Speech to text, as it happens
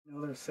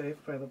her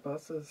safe by the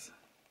buses.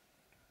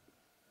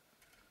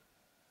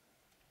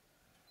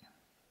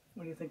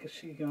 What do you think? Is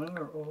she young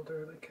or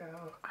older, the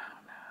cow? I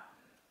don't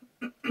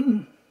know.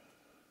 Look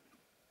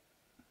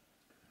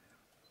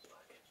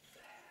at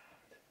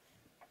that.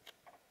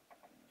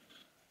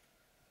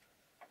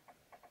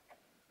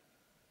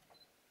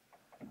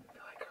 I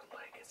feel like her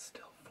leg is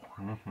still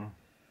forming.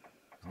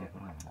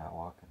 Not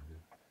walking good.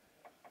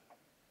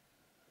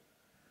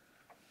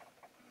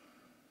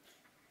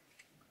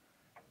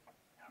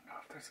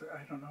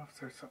 I don't know if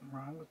there's something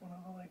wrong with one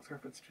of the legs or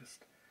if it's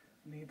just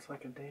needs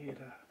like a day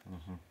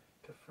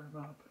to firm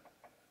up.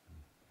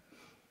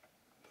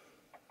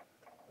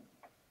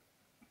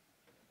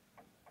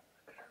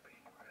 Look at her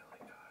being really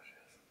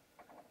cautious.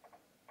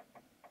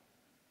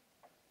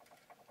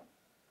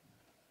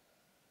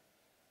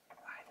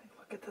 I think,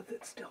 look at that,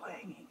 it's still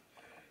hanging.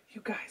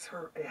 You guys,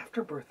 her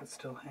afterbirth is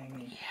still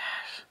hanging.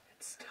 Yes.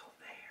 It's still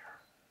there.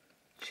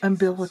 Jesus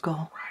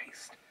Umbilical.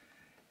 Christ.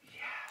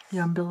 Yes. The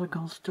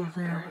umbilical's still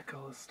there. The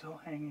umbilical is still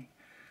hanging.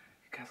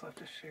 You guys will have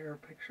to share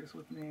pictures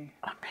with me.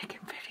 I'm making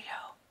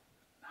video.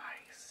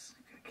 Nice.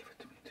 You're gonna give it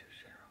to me too,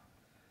 Cheryl.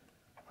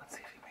 Let's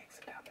see if he makes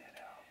it down that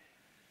hill.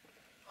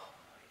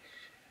 Holy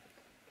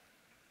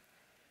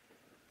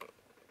shit.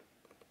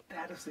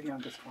 That is the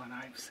youngest one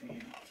I've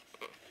seen.